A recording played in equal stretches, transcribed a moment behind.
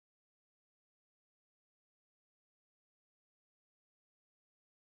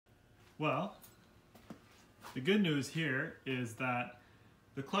Well, the good news here is that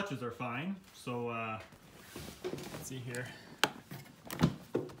the clutches are fine. So let's see here.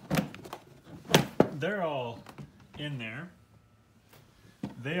 They're all in there.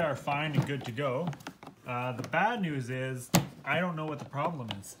 They are fine and good to go. The bad news is I don't know what the problem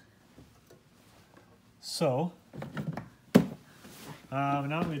is. So now I'm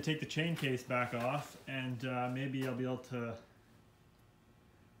going to take the chain case back off, and maybe I'll be able to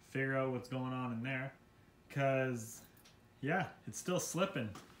figure out what's going on in there, because yeah, it's still slipping.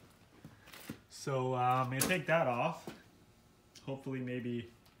 So I'm going to take that off. Hopefully maybe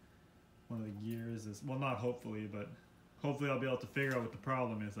one of the gears is, well, not hopefully, but hopefully I'll be able to figure out what the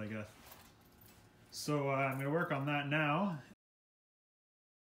problem is, I guess. So I'm going to work on that now.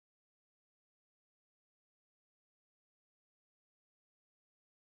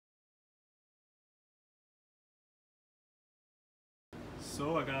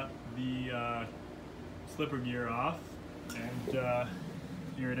 So I got the slipper gear off, and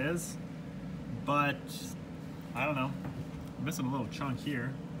here it is. But I don't know, I'm missing a little chunk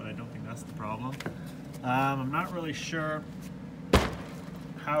here, but I don't think that's the problem. I'm not really sure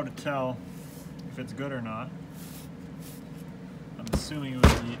how to tell if it's good or not. I'm assuming it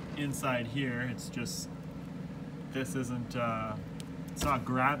would be inside here. It's just, this isn't, it's not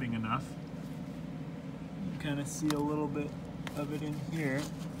grabbing enough. You kind of see a little bit of it in here,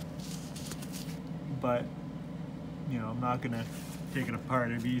 but you know, I'm not gonna take it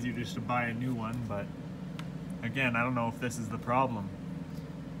apart. It'd be easier just to buy a new one, but again, I don't know if this is the problem.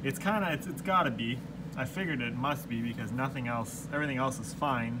 It's gotta be. I figured it must be, because nothing else, everything else is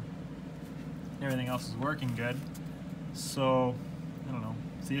fine. Everything else is working good. So, I don't know.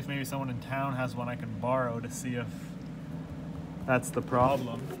 See if maybe someone in town has one I can borrow to see if that's the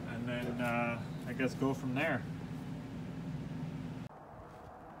problem, and then I guess go from there.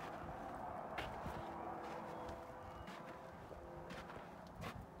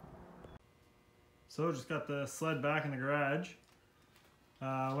 So just got the sled back in the garage.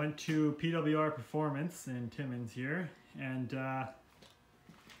 Went to PWR Performance in Timmins here, and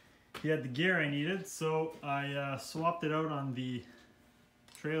he had the gear I needed, so I swapped it out on the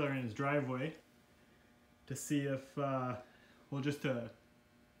trailer in his driveway to see if, well, just to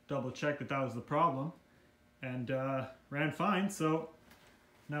double check that that was the problem, and ran fine. So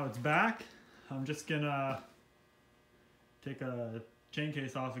now it's back. I'm just gonna take a chain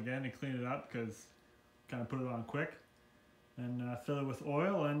case off again and clean it up, because kind of put it on quick, and fill it with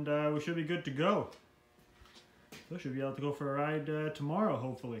oil, and we should be good to go. So should be able to go for a ride tomorrow,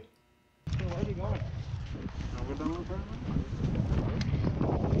 hopefully. So where are you going? We're done with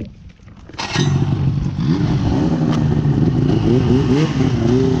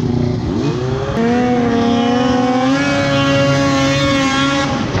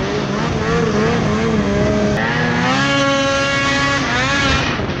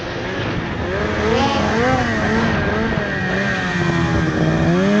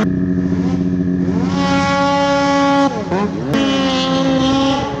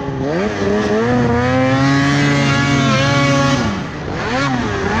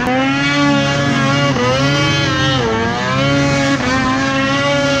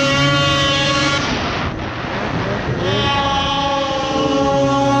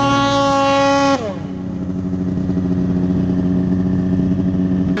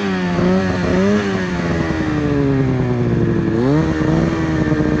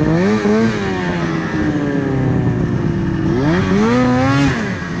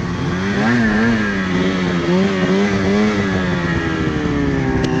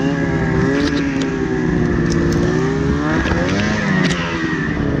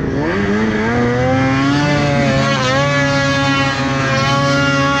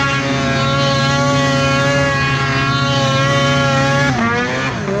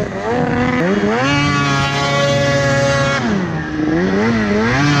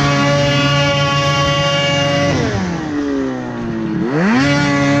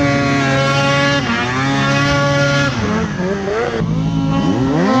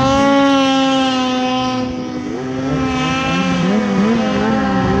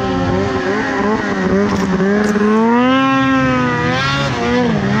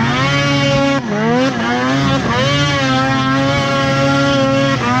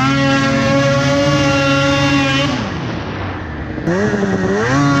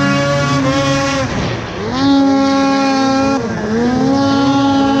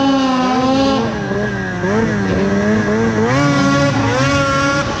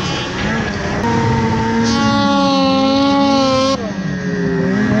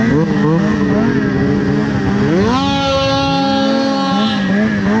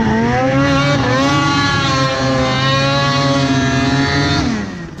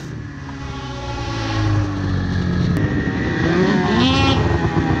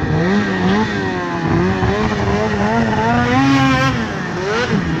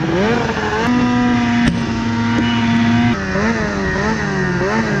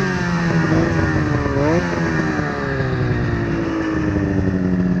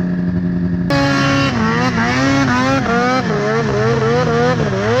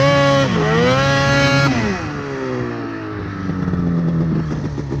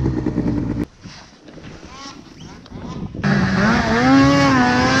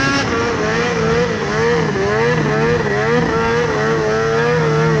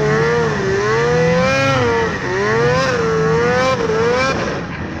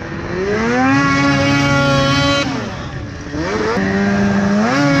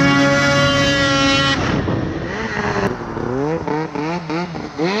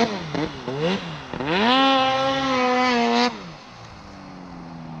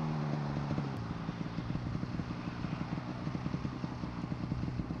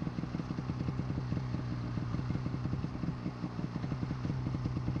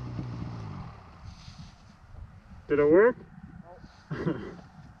Did it work?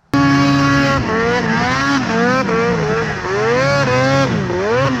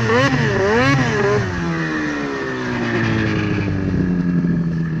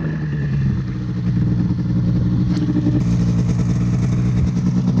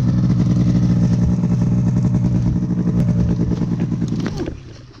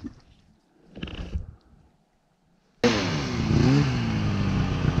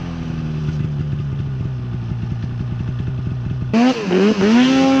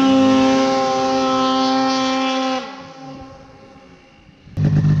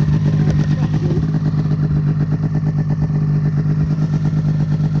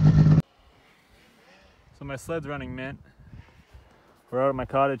 So my sled's running mint. We're out at my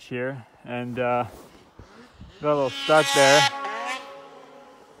cottage here, and got a little stuck there.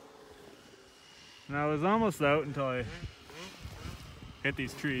 And I was almost out until I hit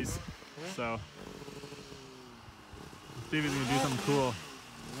these trees. So let's see if we can do something cool.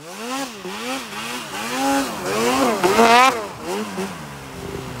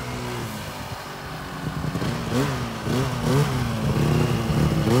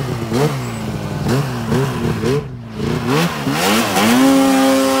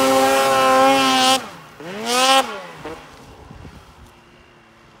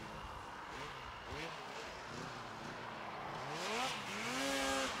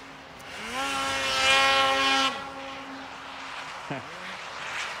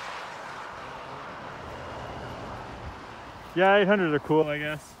 Yeah, 800s are cool, I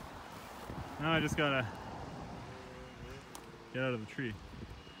guess. Now I just gotta get out of the tree.